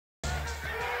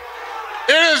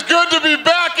is good to be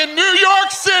back in New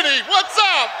York City. What's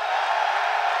up?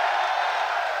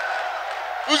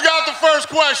 Who's got the first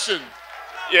question?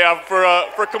 Yeah,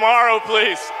 for Kamaru,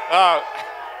 please.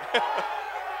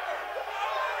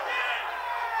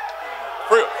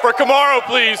 For Kamaru,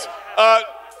 please.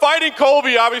 Fighting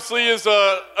Colby obviously is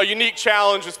a unique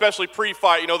challenge, especially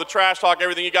pre-fight. You know, the trash talk,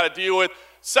 everything you got to deal with.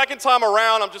 Second time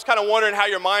around, I'm just kind of wondering how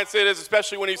your mindset is,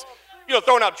 especially when he's, you know,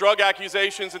 throwing out drug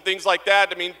accusations and things like that.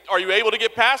 I mean, are you able to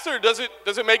get past it, or does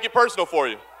it make it personal for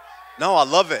you? No, I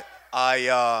love it.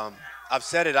 I've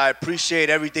said it. I appreciate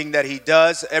everything that he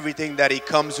does, everything that he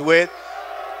comes with.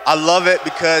 I love it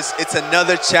because it's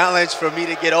another challenge for me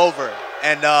to get over.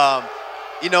 And,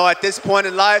 you know, at this point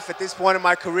in life, at this point in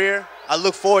my career, I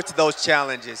look forward to those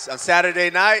challenges. On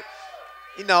Saturday night,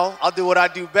 you know, I'll do what I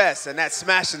do best, and that's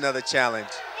smash another challenge.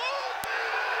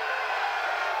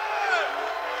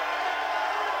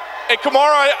 Hey, Kamaru,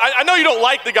 I know you don't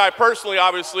like the guy personally,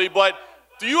 obviously, but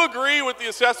do you agree with the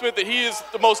assessment that he is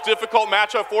the most difficult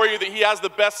matchup for you, that he has the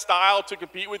best style to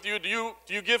compete with you? Do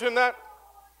you give him that?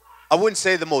 I wouldn't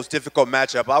say the most difficult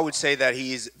matchup. I would say that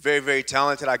he's very, very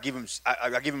talented. I give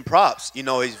him props. You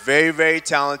know, he's very, very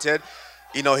talented.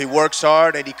 You know, he works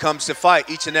hard and he comes to fight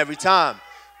each and every time.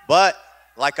 But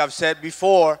like I've said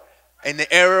before, in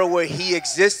the era where he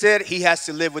existed, he has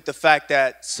to live with the fact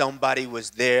that somebody was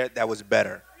there that was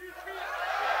better.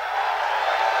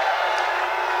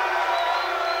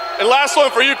 And last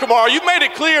one for you, Kamaru. You've made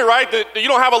it clear, right, that you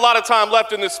don't have a lot of time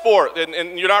left in this sport,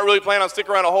 and you're not really planning on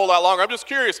sticking around a whole lot longer. I'm just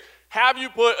curious, have you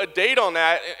put a date on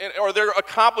that, and are there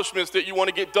accomplishments that you want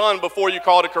to get done before you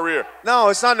call it a career? No,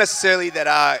 it's not necessarily that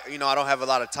I don't have a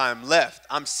lot of time left.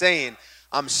 I'm saying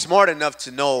I'm smart enough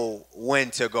to know when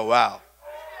to go out.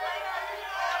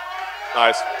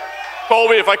 Nice.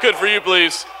 Colby, if I could for you,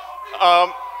 please.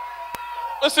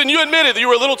 Listen, you admitted that you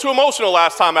were a little too emotional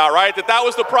last time out, right? That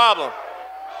was the problem.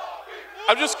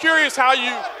 I'm just curious how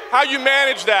you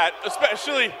manage that,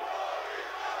 especially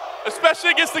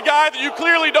against the guy that you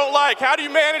clearly don't like. How do you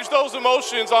manage those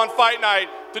emotions on fight night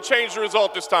to change the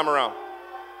result this time around?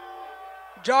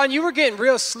 John, you were getting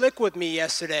real slick with me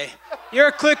yesterday. You're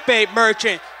a clickbait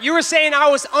merchant. You were saying I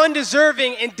was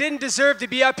undeserving and didn't deserve to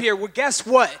be up here. Well, guess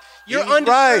what? You're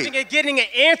undeserving of getting an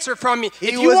answer from me.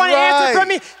 If you want an answer from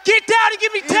me, get down and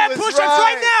give me 10 push-ups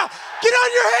right now. Get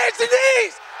on your hands and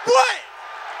knees. What?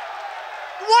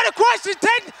 What a question.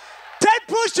 10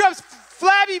 push-ups,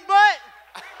 flabby butt.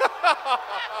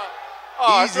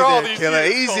 Easy there, killer.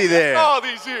 Easy there. All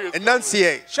these years.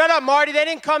 Enunciate. Shut up, Marty. They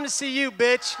didn't come to see you,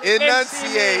 bitch.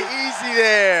 Enunciate. Easy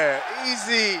there.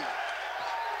 Easy.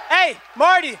 Hey,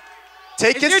 Marty.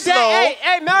 Take it slow.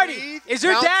 Hey, Marty. Breathe. Is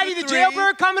your daddy the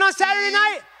jailbird coming on Saturday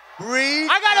night? Breathe.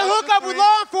 I got to hook up with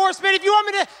law enforcement. If you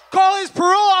want me to call his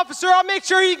parole officer, I'll make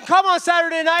sure he can come on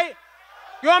Saturday night.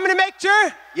 You want me to make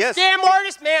sure? Yes. Damn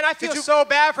artist, man, I feel so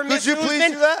bad for Miss Usman. Could you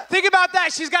please do that? Think about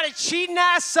that. She's got a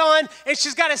cheating-ass son, and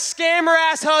she's got a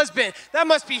scammer-ass husband. That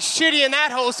must be shitty in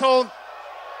that household.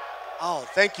 Oh,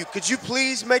 thank you. Could you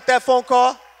please make that phone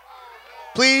call?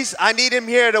 Please, I need him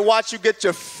here to watch you get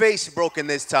your face broken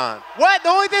this time. What? The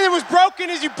only thing that was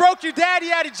broken is you broke your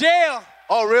daddy out of jail.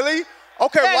 Oh, really?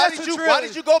 Okay, Yeah, why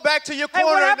did you go back to your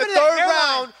corner in the third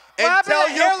round and tell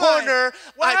your corner,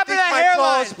 I think my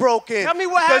jaw's broken? Tell me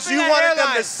what happened to that hairline. Because you wanted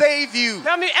them to save you.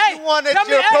 Tell me, hey, you wanted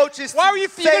your coaches why were you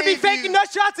to gonna be save faking you. nut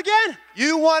shots again?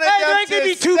 You wanted Hey, them there ain't to gonna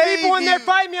be two save people in there you.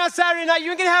 fighting me on Saturday night. You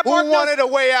ain't gonna have Who Mark wanted a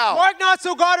way out? Mark Not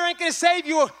So Goddard ain't gonna save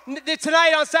you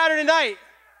tonight on Saturday night.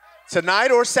 Tonight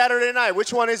or Saturday night?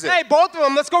 Which one is it? Hey, both of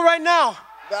them. Let's go right now.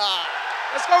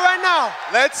 Let's go right now.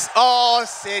 Let's all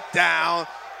sit down.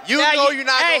 You know you're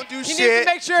not going to do shit. He needs to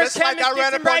make sure his just like chemist I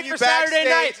ran gets him up on right you for Saturday night.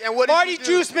 backstage. And what Marty did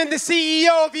you do? Usman, the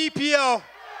CEO of EPO.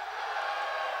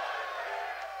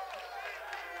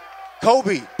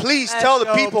 Kobe, please tell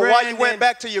the people why you went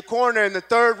back to your corner in the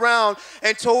third round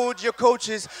and told your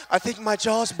coaches, I think my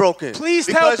jaw's broken. Please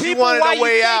tell people you wanted why a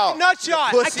way you out. faked a nut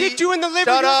shot. I kicked you in the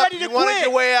liver. Shut You're up. ready to You quit. wanted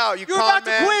your way out. You're about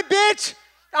to quit, bitch.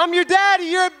 I'm your daddy.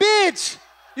 You're a bitch.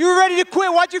 You were ready to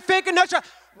quit. Why'd you fake a nut shot?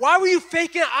 Why were you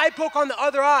faking an eye poke on the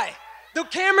other eye? The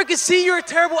camera can see you're a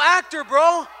terrible actor,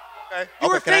 bro. Okay. You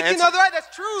were faking the other eye.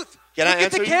 That's truth. Can I Look at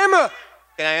answer the you? camera.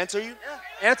 Can I answer you?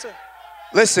 Yeah. Answer.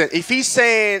 Listen, if he's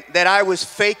saying that I was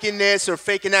faking this or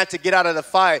faking that to get out of the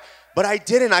fight, but I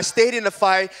didn't. I stayed in the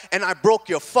fight, and I broke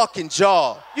your fucking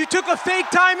jaw. You took a fake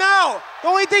timeout. The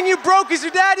only thing you broke is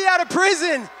your daddy out of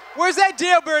prison. Where's that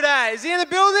jailbird at? Is he in the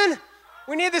building?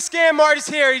 We need the scam artist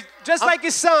here, just like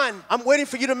his son. I'm waiting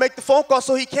for you to make the phone call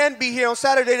so he can be here on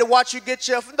Saturday to watch you get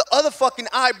your the other fucking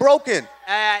eye broken.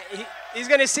 He's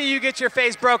going to see you get your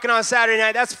face broken on Saturday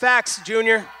night. That's facts,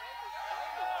 Junior.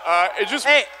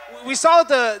 Hey, we saw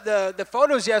the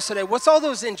photos yesterday. What's all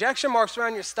those injection marks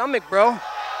around your stomach, bro?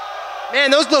 Man,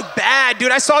 those look bad,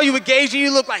 dude. I saw you with Gage.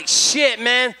 You look like shit,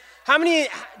 man.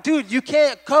 Dude, you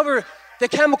can't cover the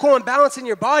chemical imbalance in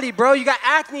your body, bro. You got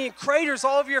acne and craters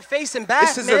all over your face and back,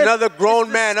 This is another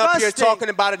grown man up here talking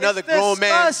about another grown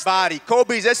man's body.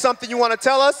 Colby, is there something you want to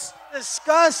tell us?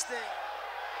 Disgusting.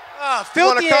 Filthy you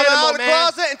want to come animal, out of the man.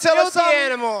 closet and tell us something?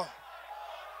 Animal.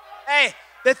 Hey,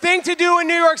 the thing to do in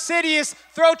New York City is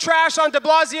throw trash on de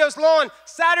Blasio's lawn.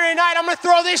 Saturday night, I'm going to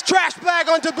throw this trash bag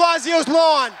on de Blasio's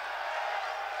lawn.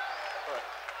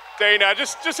 Dana, I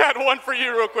just had one for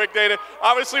you real quick, Dana.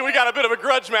 Obviously, we got a bit of a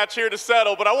grudge match here to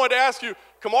settle, but I wanted to ask you,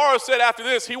 Kamaru said after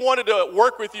this he wanted to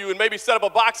work with you and maybe set up a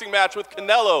boxing match with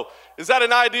Canelo. Is that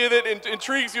an idea that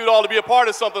intrigues you at all to be a part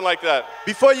of something like that?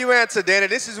 Before you answer, Dana,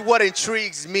 this is what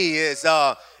intrigues me is,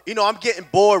 you know, I'm getting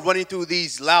bored running through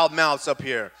these loud mouths up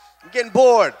here. I'm getting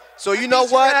bored. So you know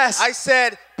what? I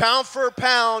said pound for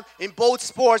pound in both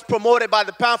sports, promoted by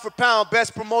the pound for pound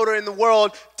best promoter in the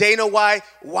world, Dana White.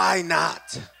 Why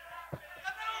not?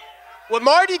 When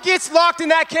Marty gets locked in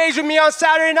that cage with me on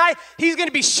Saturday night, he's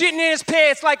gonna be shitting in his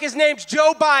pants like his name's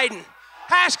Joe Biden.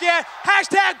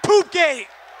 Hashtag poopgate.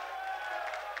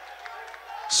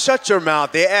 Shut your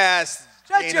mouth. They asked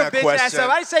Shut Dana your a bitch question. ass up.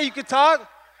 I didn't say you could talk.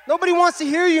 Nobody wants to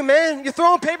hear you, man. You're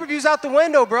throwing pay-per-views out the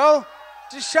window, bro.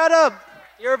 Just shut up.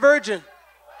 You're a virgin.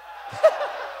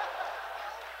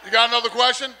 You got another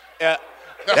question? Yeah.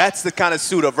 That's the kind of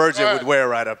suit a virgin would wear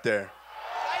right up there.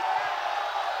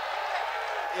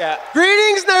 Yeah.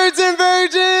 Greetings, nerds and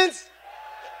virgins.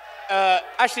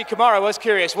 Actually, Kamaru, I was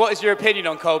curious. What is your opinion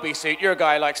on Colby's suit? You're a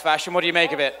guy who likes fashion. What do you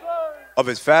make of it? Of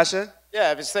his fashion?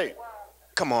 Yeah, of his suit.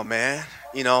 Come on, man.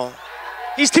 You know.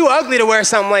 He's too ugly to wear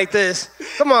something like this.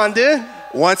 Come on, dude.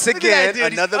 Once again,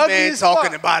 dude. another He's ugly man as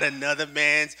talking fuck. about another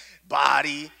man's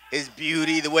body, his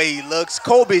beauty, the way he looks.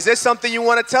 Colby, is there something you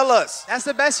want to tell us? That's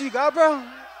the best you got, bro?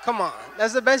 Come on.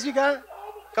 That's the best you got?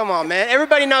 Come on, man.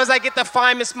 Everybody knows I get the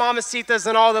finest mamacitas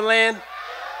in all the land.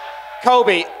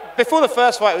 Colby, before the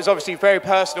first fight, it was obviously very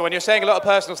personal, and you're saying a lot of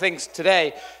personal things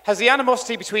today. Has the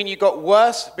animosity between you got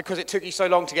worse because it took you so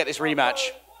long to get this rematch?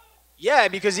 Yeah,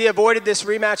 because he avoided this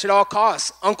rematch at all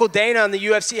costs. Uncle Dana in the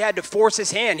UFC had to force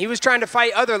his hand. He was trying to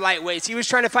fight other lightweights. He was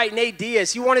trying to fight Nate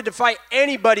Diaz. He wanted to fight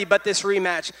anybody but this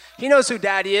rematch. He knows who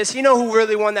Daddy is. He knows who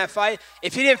really won that fight.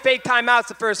 If he didn't fake timeouts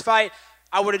the first fight,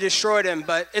 I would have destroyed him,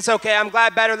 but it's okay. I'm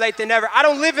glad better late than never. I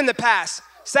don't live in the past.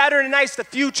 Saturday night's the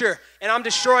future, and I'm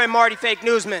destroying Marty Fake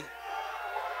Newsman.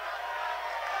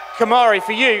 Kamaru,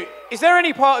 for you, is there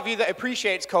any part of you that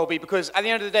appreciates Colby? Because at the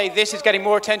end of the day, this is getting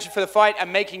more attention for the fight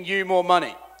and making you more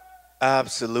money.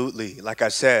 Absolutely. Like I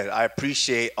said, I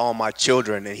appreciate all my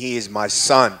children, and he is my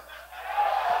son.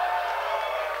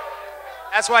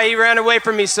 That's why he ran away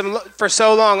from me for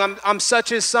so long. I'm such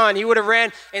his son. He would have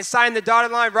ran and signed the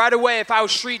dotted line right away if I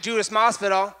was Street Judas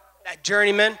Masvidal, that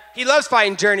journeyman. He loves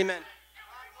fighting journeymen.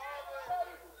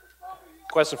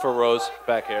 Question for Rose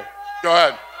back here. Go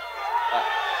ahead.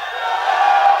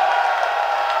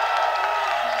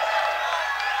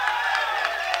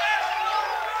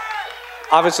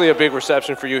 Obviously a big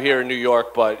reception for you here in New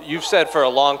York, but you've said for a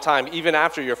long time, even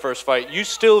after your first fight, you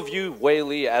still view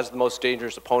Weili as the most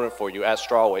dangerous opponent for you at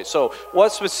strawweight. So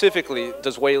what specifically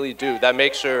does Weili do that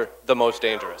makes her the most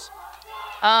dangerous?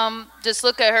 Just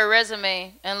look at her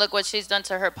resume and look what she's done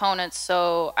to her opponents.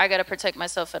 So I got to protect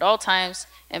myself at all times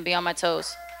and be on my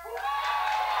toes.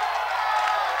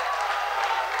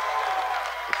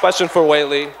 Question for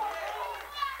Weili,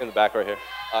 in the back right here.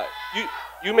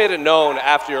 You made it known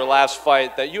after your last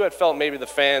fight that you had felt maybe the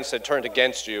fans had turned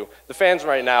against you. The fans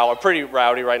right now are pretty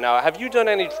rowdy right now. Have you done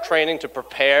any training to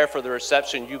prepare for the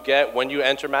reception you get when you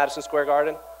enter Madison Square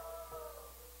Garden?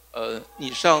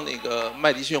 你上那个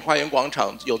麦迪逊花园广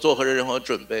场有做何任何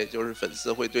准备？就是粉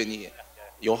丝会对你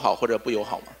友好或者不友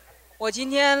好吗？我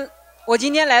今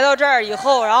天来到这儿以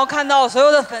后，然后看到所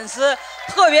有的粉丝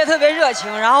特别热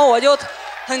情，然后我就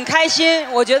很开心。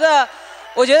我觉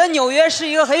得纽约是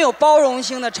一个很有包容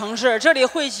性的城市，这里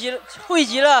汇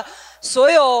集了所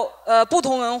有不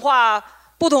同文化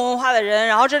的人，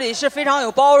然后这里是非常有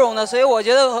包容的，所以我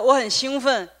觉得我很兴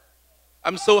奋。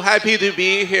I'm so happy to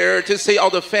be here to see all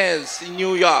the fans in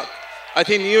New York. I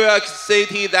think New York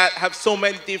City that have so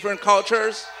many different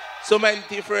cultures, so many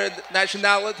different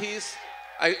nationalities.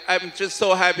 I'm just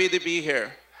so happy to be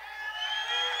here.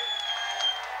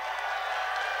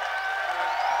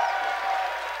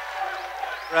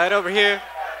 Right over here.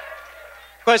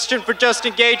 Question for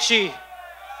Justin Gaethje.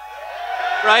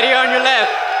 Right here on your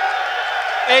left.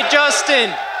 Hey,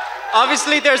 Justin,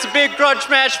 Obviously, there's a big grudge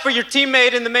match for your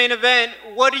teammate in the main event.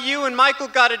 What do you and Michael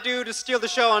got to do to steal the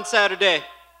show on Saturday?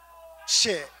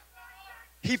 Shit.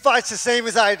 He fights the same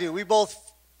as I do. We both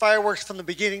fireworks from the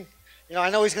beginning. You know, I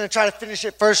know he's going to try to finish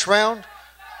it first round,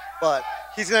 but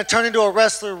he's going to turn into a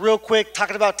wrestler real quick,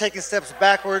 talking about taking steps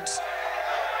backwards.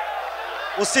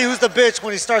 We'll see who's the bitch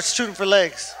when he starts shooting for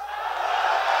legs.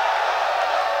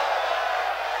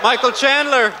 Michael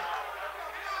Chandler,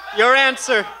 your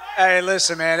answer. Hey,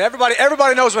 listen, man.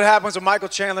 Everybody knows what happens when Michael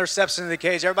Chandler steps into the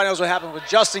cage. Everybody knows what happens when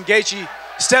Justin Gaethje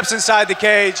steps inside the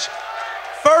cage.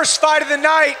 First fight of the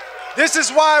night. This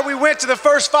is why we went to the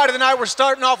first fight of the night. We're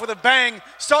starting off with a bang,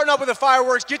 starting off with the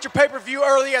fireworks. Get your pay-per-view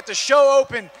early at the show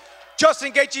open.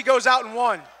 Justin Gaethje goes out and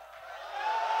won.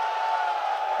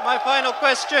 My final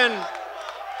question.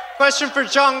 Question for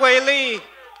Zhang Weili.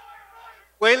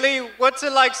 Weili, what's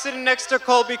it like sitting next to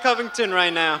Colby Covington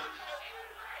right now?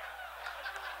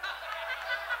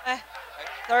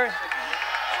 Sorry.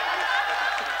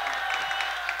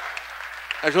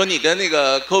 他说你跟那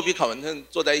个 Colby Covington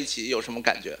坐在一起有什么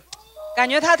感觉？感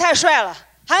觉他太帅了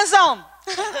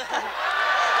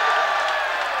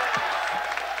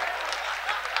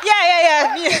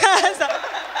 ，handsome。Yeah, me handsome。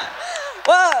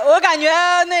我感觉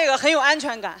那个很有安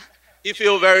全感。You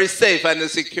feel very safe and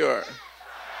secure.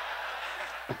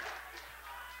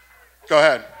 Go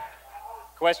ahead.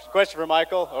 Question for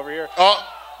Michael over here. Oh,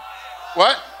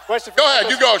 what? Question. Go ahead.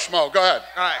 You go, Schmo. Go ahead.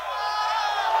 All right.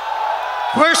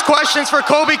 First question's for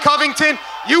Colby Covington.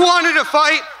 You wanted to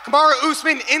fight Kamaru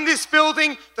Usman in this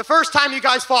building the first time you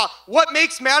guys fought. What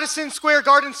makes Madison Square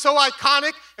Garden so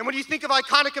iconic? And when you think of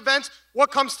iconic events,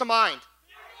 what comes to mind?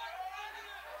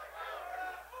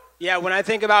 Yeah, when I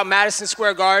think about Madison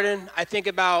Square Garden, I think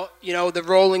about, the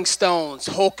Rolling Stones,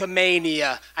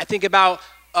 Hulkamania. I think about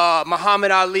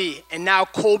Muhammad Ali, and now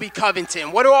Colby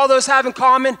Covington. What do all those have in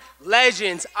common?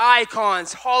 Legends,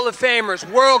 icons, Hall of Famers,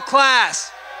 world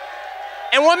class.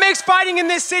 And what makes fighting in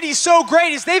this city so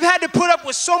great is they've had to put up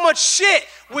with so much shit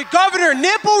with Governor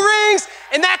Nipple Rings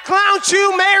and that clown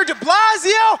chew Mayor de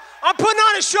Blasio. I'm putting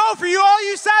on a show for all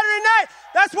you Saturday night.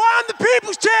 That's why I'm the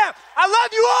people's champ. I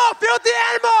love you all, filthy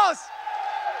animals.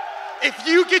 If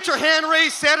you get your hand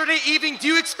raised Saturday evening, do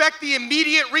you expect the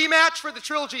immediate rematch for the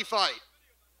trilogy fight?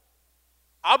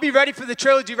 I'll be ready for the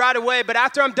trilogy right away, but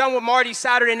after I'm done with Marty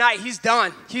Saturday night, he's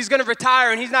done. He's gonna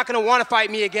retire and he's not gonna wanna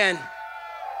fight me again.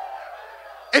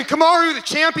 And Kamaru, the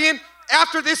champion,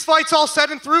 after this fight's all said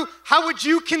and through, how would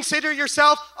you consider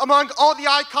yourself among all the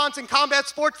icons in combat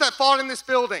sports that fought in this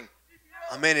building?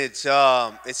 I mean, it's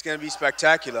gonna be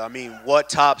spectacular. I mean, what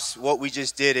tops what we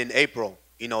just did in April?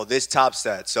 This tops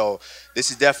that. So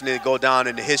this is definitely go down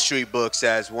in the history books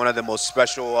as one of the most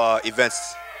special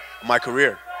events of my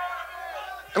career.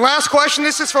 And last question,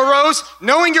 this is for Rose.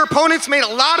 Knowing your opponents made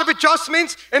a lot of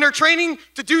adjustments and are training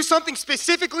to do something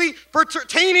specifically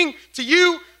pertaining to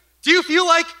you, do you feel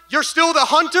like you're still the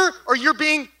hunter or you're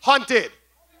being hunted?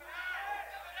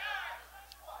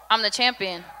 I'm the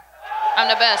champion. I'm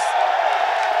the best.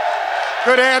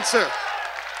 Good answer.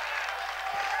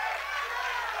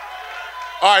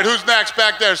 All right, who's next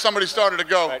back there? Somebody started to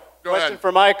go. Right. Go Question ahead.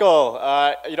 for Michael.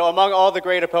 Among all the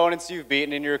great opponents you've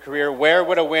beaten in your career, where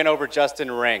would a win over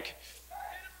Justin rank?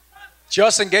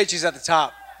 Justin Gaethje's at the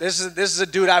top. This is a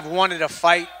dude I've wanted to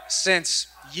fight since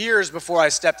years before I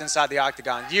stepped inside the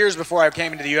octagon, years before I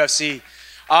came into the UFC.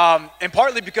 And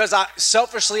partly because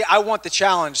selfishly, I want the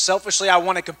challenge. Selfishly, I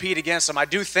want to compete against him. I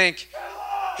do think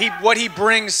what he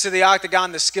brings to the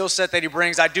octagon, the skill set that he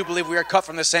brings, I do believe we are cut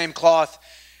from the same cloth.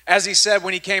 As he said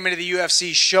when he came into the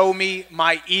UFC, show me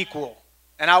my equal.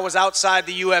 And I was outside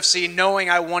the UFC knowing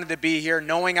I wanted to be here,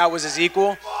 knowing I was his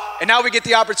equal. And now we get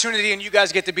the opportunity and you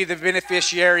guys get to be the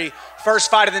beneficiary. First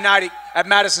fight of the night at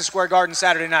Madison Square Garden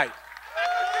Saturday night.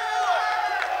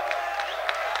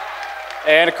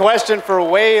 And a question for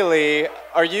Weili.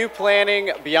 Are you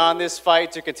planning beyond this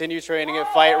fight to continue training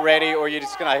at Fight Ready, or are you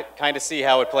just going to kind of see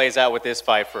how it plays out with this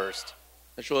fight first?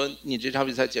 他说你这场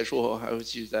比赛结束后还会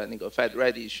继续在那个 Fight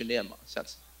Ready 训练吗？下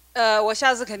次？我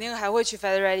下次肯定还会去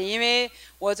Fight Ready， 因为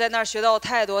我在那儿学到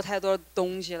太多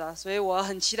东西了，所以我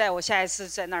很期待我下一次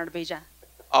在那儿的备战。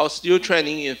I'll still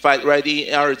training in Fight Ready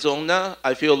in Arizona.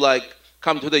 I feel like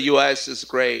coming to the U.S. is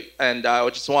great, and I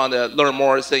just want to learn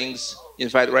more things in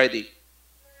Fight Ready.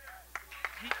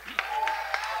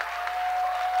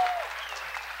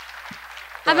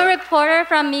 I'm a reporter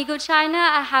from Migu, China.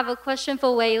 I have a question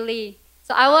for Weili.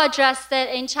 So I will address it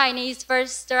in Chinese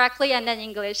first directly and then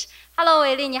English. Hello,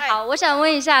 Weili, 你好。我想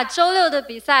问一下，周六的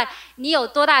比赛，你有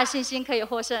多大信心可以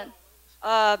获胜？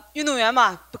运动员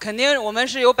嘛，肯定我们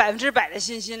是有100%的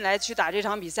信心来去打这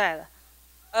场比赛的。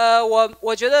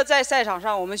我觉得在赛场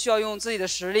上我们需要用自己的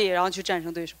实力，然后去战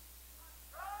胜对手。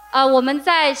我们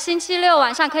在星期六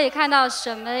晚上可以看到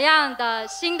什么样的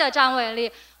新的张伟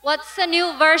丽 ？What's the new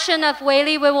version of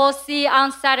Weili we will see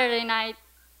on Saturday night？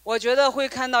 我觉得会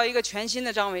看到一个全新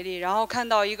的张伟丽，然后看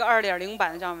到一个2.0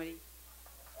版的张伟丽。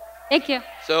Thank you.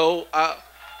 So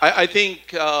I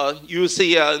think you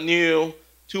see a new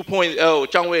 2.0,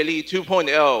 Zhang Weili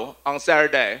 2.0 on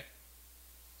Saturday.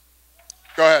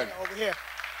 Go ahead. Over here.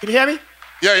 Can you hear me?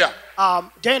 Yeah.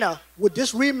 Dana, would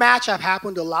this rematch have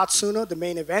happened a lot sooner, the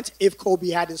main event, if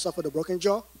Colby hadn't suffered a broken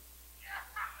jaw?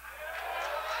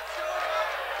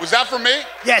 Was that for me?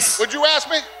 Yes. Would you ask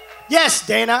me? Yes,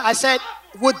 Dana. I said,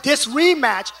 would this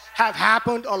rematch have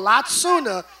happened a lot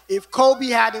sooner if Colby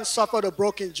hadn't suffered a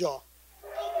broken jaw?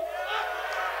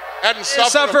 Hadn't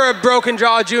suffered a broken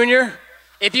jaw, Junior.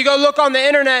 If you go look on the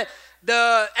internet,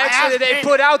 the X-ray that they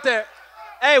put out there,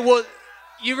 hey, well,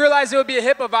 you realize it would be a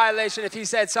HIPAA violation if he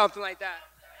said something like that.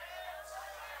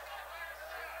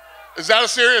 Is that a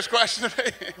serious question to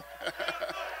me?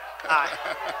 All right.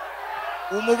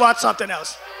 We'll move on to something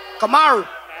else. Kamaru,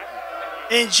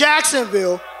 in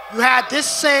Jacksonville, you had this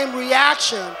same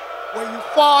reaction when you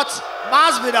fought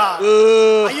Masvidal.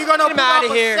 Ooh, are you going to put up the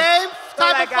same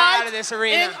type of fight out of this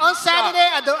arena. on Saturday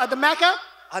at the Mecca?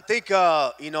 I think,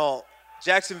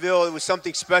 Jacksonville, it was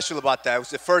something special about that. It was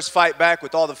the first fight back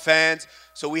with all the fans,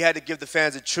 so we had to give the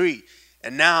fans a treat.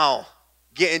 And now,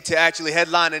 getting to actually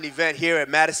headline an event here at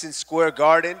Madison Square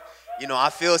Garden, I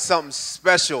feel something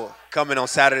special coming on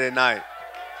Saturday night.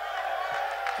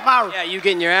 Kamaru. Yeah, you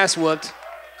getting your ass whooped.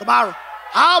 Kamaru,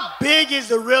 how big is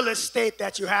the real estate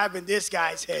that you have in this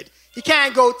guy's head? He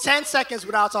can't go 10 seconds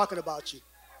without talking about you.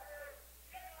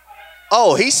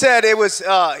 Oh, he said it was,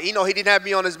 he didn't have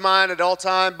me on his mind at all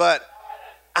time, but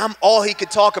I'm all he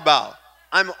could talk about.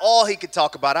 I'm all he could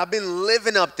talk about. I've been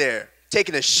living up there,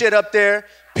 taking a shit up there,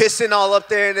 pissing all up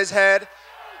there in his head.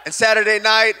 And Saturday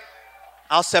night,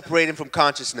 I'll separate him from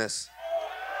consciousness.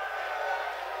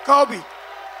 Colby,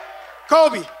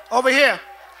 over here.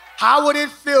 How would it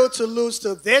feel to lose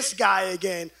to this guy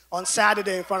again on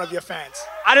Saturday in front of your fans?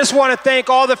 I just want to thank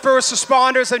all the first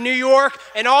responders of New York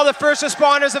and all the first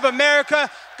responders of America.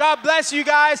 God bless you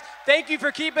guys. Thank you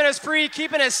for keeping us free,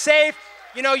 keeping us safe.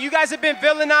 You guys have been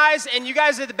villainized, and you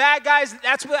guys are the bad guys.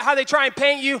 That's how they try and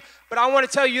paint you. But I want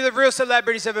to tell you, you're the real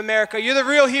celebrities of America. You're the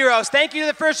real heroes. Thank you to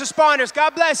the first responders.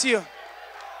 God bless you.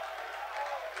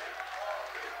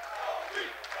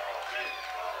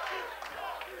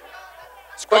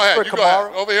 Go ahead. You go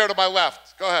ahead. Over here to my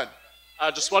left. Go ahead.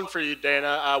 Just one for you,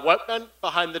 Dana. What went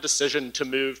behind the decision to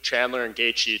move Chandler and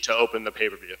Gaethje to open the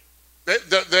pay-per-view?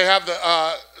 They have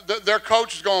their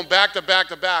coach is going back to back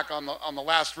to back on the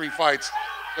last 3 fights.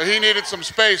 So he needed some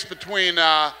space between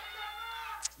that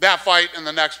fight and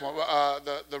the next one,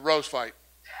 the Rose fight.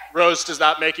 Rose, does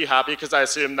that make you happy? Because I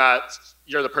assume that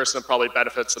you're the person that probably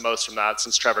benefits the most from that,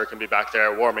 since Trevor can be back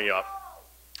there warming you up.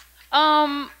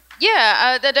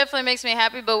 Yeah, that definitely makes me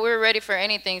happy, but we're ready for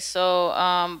anything. So,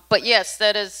 but yes,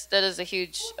 that is a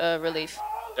huge relief.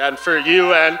 And for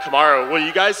you and Kamaru, will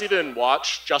you guys even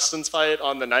watch Justin's fight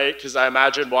on the night? Because I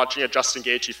imagine watching a Justin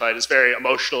Gaethje fight is very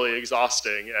emotionally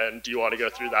exhausting. And do you want to go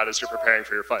through that as you're preparing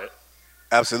for your fight?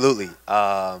 Absolutely.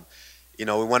 We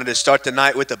wanted to start the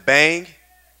night with a bang,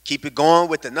 keep it going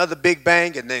with another big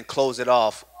bang, and then close it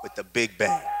off with the big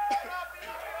bang.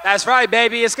 That's right,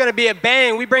 baby. It's going to be a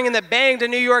bang. We bringing the bang to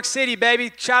New York City,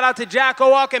 baby. Shout out to Jack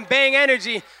Owalk and Bang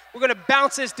Energy. We're going to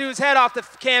bounce this dude's head off the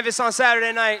canvas on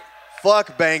Saturday night.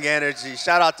 Fuck Bang Energy.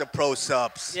 Shout out to Pro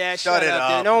Subs. Yeah, shut it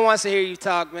up, dude. No one wants to hear you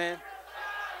talk, man.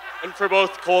 And for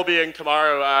both Colby and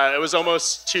Kamaru, it was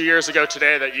almost 2 years ago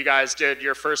today that you guys did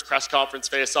your first press conference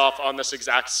face-off on this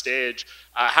exact stage.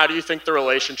 How do you think the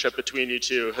relationship between you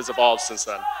two has evolved since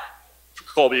then?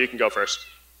 Colby, you can go first.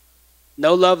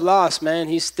 No love lost, man.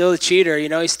 He's still a cheater.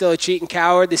 He's still a cheating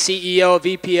coward, the CEO of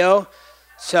EPO.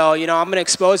 So, I'm going to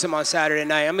expose him on Saturday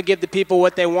night. I'm going to give the people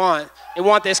what they want. They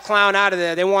want this clown out of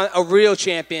there. They want a real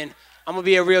champion. I'm going to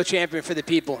be a real champion for the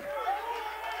people.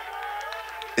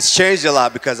 It's changed a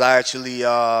lot because I actually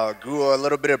grew a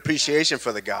little bit of appreciation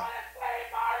for the guy.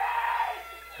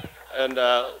 And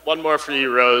one more for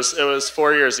you, Rose. It was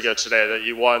 4 years ago today that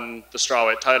you won the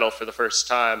strawweight title for the first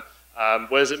time.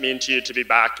 What does it mean to you to be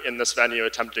back in this venue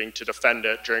attempting to defend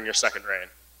it during your second reign?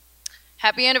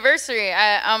 Happy anniversary.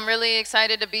 I'm really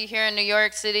excited to be here in New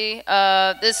York City.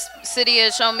 This city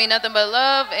has shown me nothing but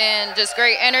love and just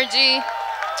great energy.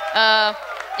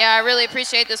 Yeah, I really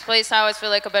appreciate this place. I always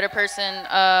feel like a better person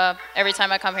every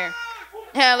time I come here.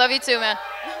 Yeah, I love you too, man.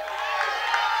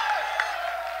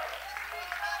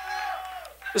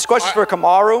 This question for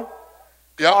Kamaru.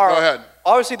 Yeah, go ahead.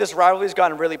 Obviously, this rivalry's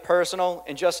gotten really personal,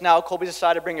 and just now, Colby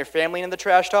decided to bring your family into the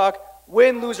trash talk.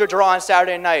 Win, lose, or draw on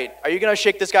Saturday night. Are you gonna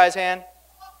shake this guy's hand?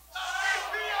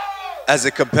 As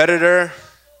a competitor,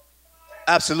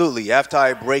 absolutely. After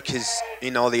I break his,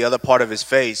 the other part of his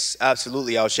face,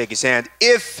 absolutely, I'll shake his hand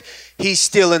if he's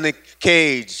still in the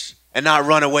cage and not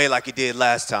run away like he did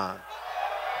last time.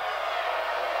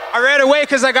 I ran away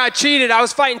because I got cheated. I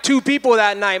was fighting 2 people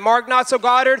that night, Mark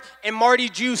Not-So-Goddard and Marty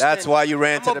Juiceman. That's why you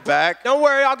ran to the back? Don't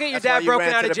worry, I'll get your dad broken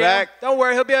out of jail. Don't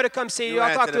worry, he'll be able to come see you.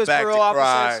 I'll talk to his parole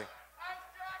officers.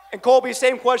 And Colby,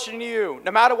 same question to you.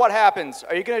 No matter what happens,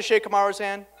 are you gonna shake Kamaru's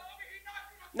hand?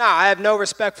 Nah, I have no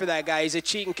respect for that guy. He's a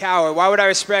cheating coward. Why would I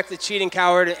respect a cheating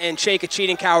coward and shake a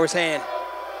cheating coward's hand?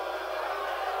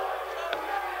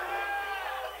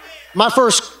 My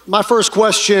first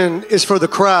question is for the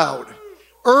crowd.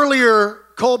 Earlier,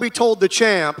 Colby told the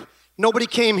champ, nobody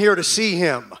came here to see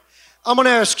him. I'm gonna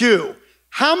ask you,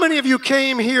 how many of you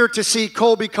came here to see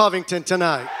Colby Covington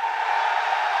tonight?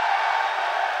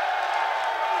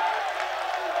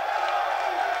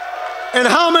 And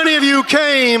how many of you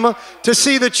came to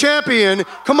see the champion,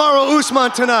 Kamaru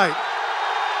Usman, tonight?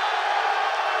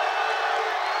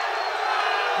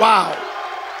 Wow.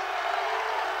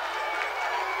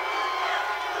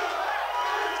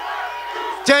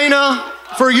 Dana,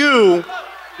 for you,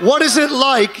 what is it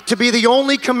like to be the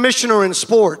only commissioner in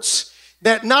sports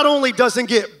that not only doesn't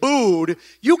get booed,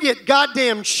 you get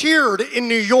goddamn cheered in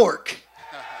New York?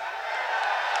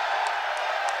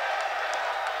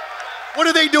 What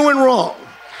are they doing wrong?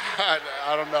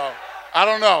 I don't know. I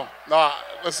don't know. No,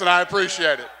 listen, I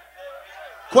appreciate it.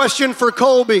 Question for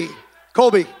Colby.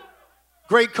 Colby,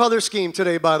 great color scheme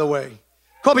today, by the way.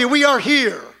 Colby, we are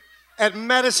here at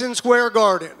Madison Square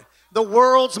Garden, the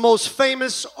world's most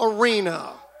famous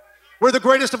arena, where the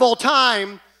greatest of all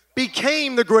time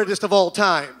became the greatest of all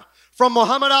time. From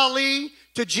Muhammad Ali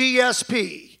to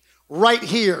GSP, right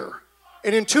here.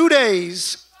 And in 2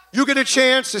 days, you get a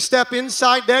chance to step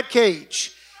inside that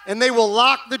cage, and they will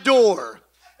lock the door,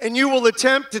 and you will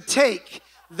attempt to take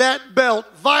that belt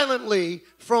violently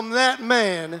from that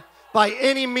man by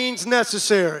any means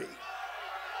necessary.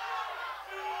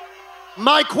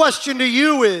 My question to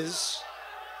you is,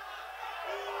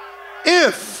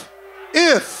 if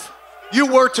you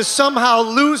were to somehow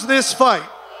lose this fight,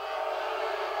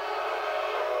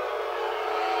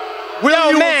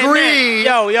 will you agree?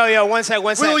 Yo, one sec.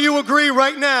 Will you agree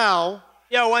right now?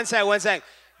 Yo, one sec.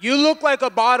 You look like a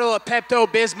bottle of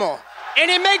Pepto-Bismol.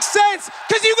 And it makes sense,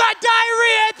 because you got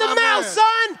diarrhea at the mouth,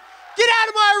 son. Get out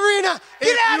of my arena.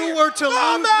 Get out of here. If you were to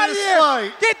lose this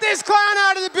fight. Get this clown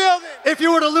out of the building. If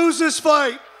you were to lose this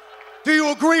fight, do you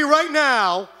agree right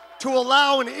now to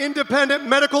allow an independent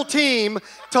medical team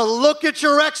to look at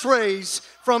your x-rays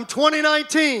from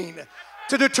 2019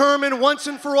 to determine once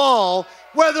and for all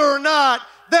whether or not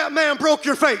that man broke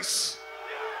your face?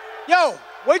 Yo,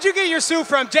 where'd you get your suit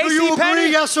from? JC Do you Penney?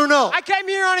 agree, yes or no? I came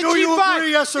here on a G5. Do you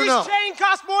agree, yes or no? This chain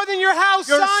costs more than your house,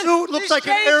 your son. Your suit looks like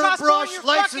an airbrush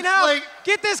license plate.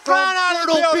 Get this clown out of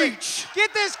the building. Beach.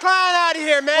 Get this clown out of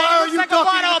here, man. Why are you like a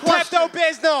bottle of question?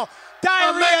 Pepto-Bismol.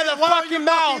 Diarrhea of the fucking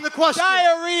mouth.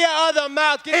 Diarrhea of the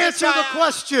mouth. Get Answer the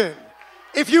question.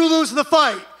 If you lose the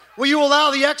fight, will you allow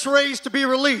the x-rays to be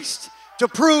released to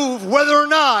prove whether or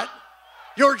not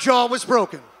your jaw was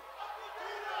broken?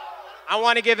 I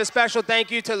want to give a special thank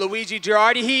you to Luigi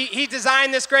Girardi. He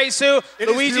designed this great suit.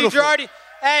 Luigi Girardi.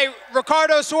 Hey,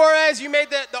 Ricardo Suarez, you made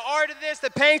the art of this,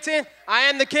 the painting. I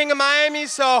am the king of Miami,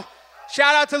 so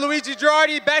shout out to Luigi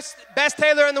Girardi, best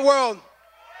tailor in the world.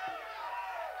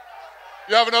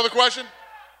 You have another question?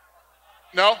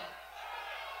 No?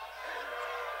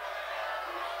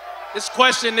 This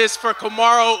question is for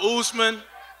Kamaru Usman.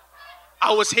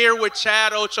 I was here with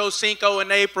Chad Ochocinco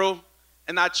in April,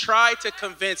 and I tried to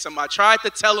convince him. I tried to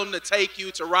tell him to take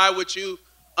you, to ride with you.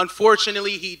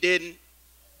 Unfortunately, he didn't.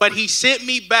 But he sent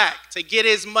me back to get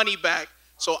his money back.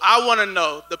 So I want to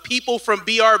know, the people from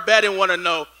BR Betting want to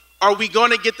know, are we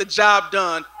going to get the job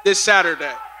done this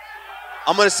Saturday?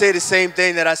 I'm going to say the same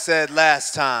thing that I said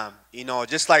last time. You know,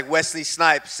 just like Wesley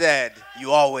Snipes said,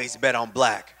 you always bet on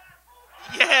black.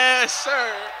 Yes,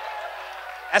 sir.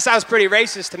 That sounds pretty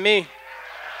racist to me.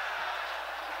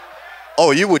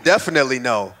 Oh, you would definitely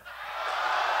know.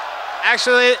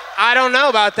 Actually, I don't know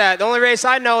about that. The only race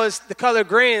I know is the color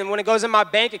green when it goes in my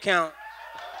bank account.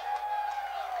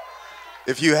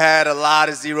 If you had a lot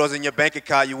of zeros in your bank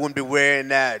account, you wouldn't be wearing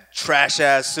that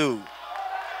trash-ass suit.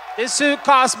 This suit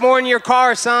costs more than your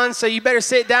car, son, so you better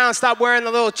sit down and stop wearing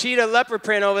the little cheetah leopard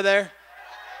print over there.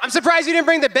 I'm surprised you didn't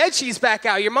bring the bed sheets back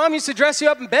out. Your mom used to dress you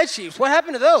up in bed sheets. What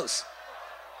happened to those?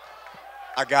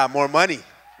 I got more money,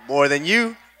 more than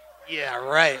you. Yeah,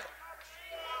 right.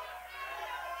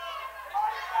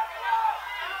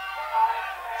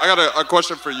 I got a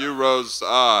question for you, Rose.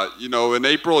 You know, in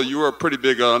April, you were a pretty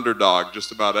big underdog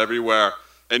just about everywhere.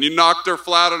 And you knocked her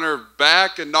flat on her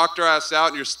back and knocked her ass out,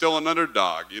 and you're still an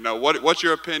underdog. You know, what's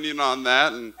your opinion on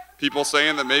that? And people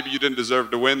saying that maybe you didn't deserve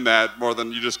to win that more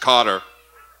than you just caught her.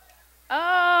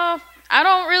 I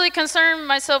don't really concern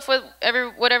myself with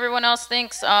what everyone else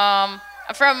thinks.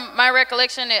 From my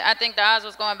recollection, I think the odds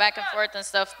was going back and forth and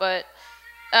stuff, but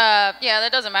yeah,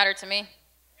 that doesn't matter to me.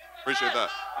 Appreciate that.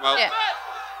 Well, Yeah.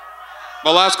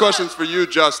 my last question's for you,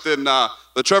 Justin.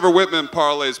 The Trevor Whitman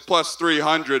parlay's plus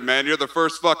 300, man. You're the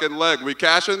first fucking leg. We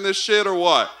cashing this shit or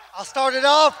what? I'll start it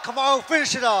off. Come on,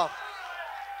 finish it off.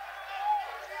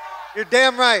 You're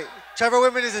damn right. Trevor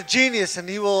Whitman is a genius, and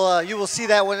you will see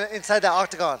that when inside that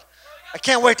octagon. I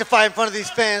can't wait to fight in front of these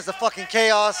fans, the fucking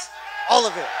chaos, all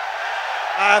of it.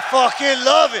 I fucking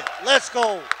love it. Let's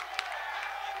go.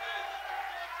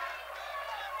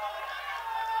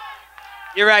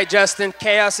 You're right, Justin.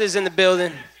 Chaos is in the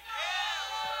building.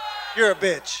 You're a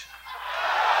bitch.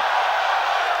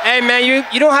 Hey, man,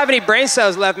 you don't have any brain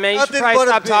cells left, man. You should Nothing probably but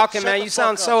a stop bitch. talking, Shut man. the You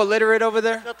sound fuck so up. illiterate over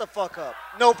there. Shut the fuck up.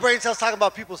 No brain cells talking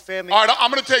about people's family. All right,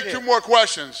 I'm going to take 2 more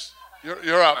questions.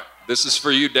 You're up. This is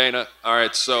for you, Dana. All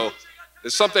right, so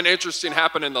there's something interesting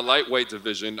happened in the lightweight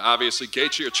division. Obviously,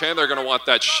 Gaethje or Chandler are going to want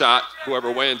that shot,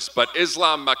 whoever wins. But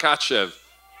Islam Makhachev,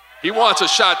 he wants a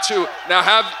shot too. Now,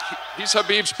 he's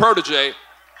Khabib's protege.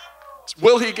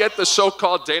 Will he get the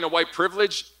so-called Dana White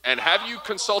privilege? And have you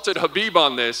consulted Khabib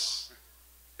on this?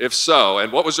 If so,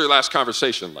 and what was your last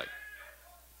conversation like?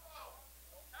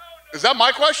 Is that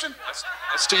my question?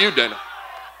 That's to you, Dana.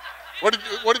 What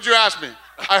did you ask me?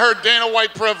 I heard Dana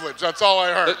White privilege. That's all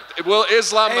I heard. Will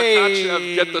Islam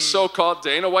Makhachev get the so-called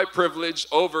Dana White privilege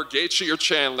over Gaethje or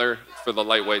Chandler for the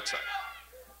lightweight title?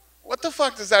 What the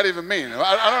fuck does that even mean?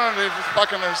 I don't even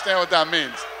fucking understand what that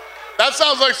means. That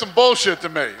sounds like some bullshit to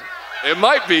me. It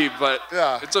might be, but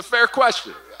yeah. It's a fair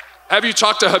question. Have you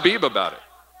talked to Khabib about it?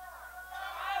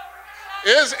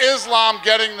 Is Islam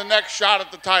getting the next shot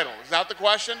at the title? Is that the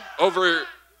question? Over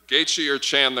Gaethje or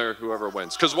Chandler, whoever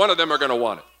wins. Because one of them are going to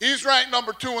want it. He's ranked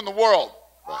number 2 in the world.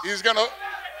 Right. He's going to,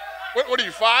 what are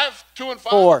you, 5? 2 and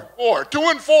 5? 4. 2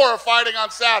 and 4 are fighting on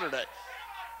Saturday.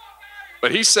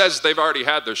 But he says they've already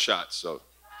had their shots, so.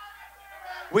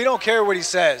 We don't care what he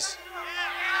says.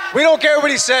 We don't care what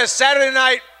he says. Saturday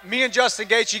night, me and Justin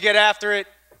Gaethje get after it.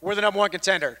 We're the #1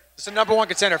 contender. It's a #1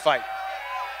 contender fight.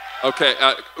 Okay,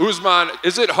 Usman,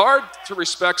 is it hard to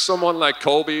respect someone like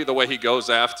Colby, the way he goes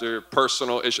after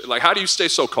personal issues? Like, how do you stay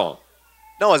so calm?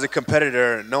 No, as a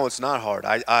competitor, no, it's not hard.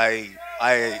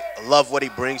 I love what he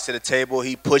brings to the table.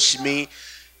 He pushed me,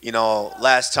 you know,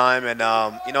 last time, and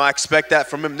you know, I expect that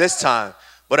from him this time.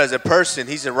 But as a person,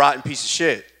 he's a rotten piece of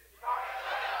shit.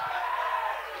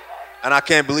 And I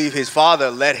can't believe his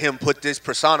father let him put this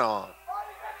persona on.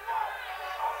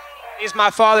 He's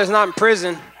my father's not in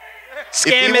prison.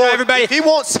 Scamming everybody. If he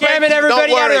won't spank scamming you,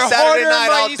 everybody don't out of worry. their Saturday hard-earned night,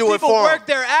 money. I'll These do it people for work him.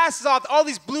 their asses off. All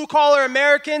these blue-collar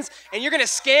Americans, and you're gonna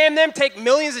scam them, take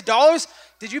millions of dollars.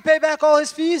 Did you pay back all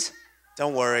his fees?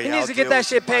 Don't worry. He needs I'll to get deal that with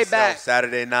shit it paid myself back.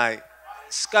 Saturday night.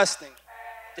 Disgusting.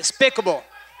 Despicable.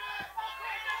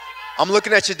 I'm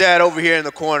looking at your dad over here in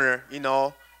the corner, you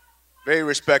know, very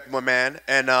respectable man,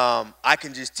 and I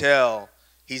can just tell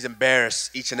he's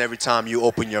embarrassed each and every time you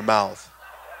open your mouth.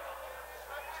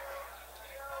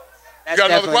 You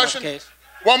got another question?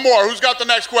 One more. Who's got the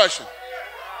next question?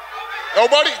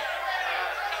 Nobody?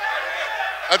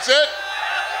 That's it?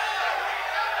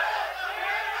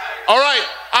 All right.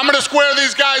 I'm going to square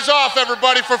these guys off,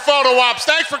 everybody, for photo ops.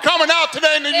 Thanks for coming out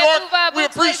today in New York. We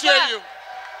appreciate you.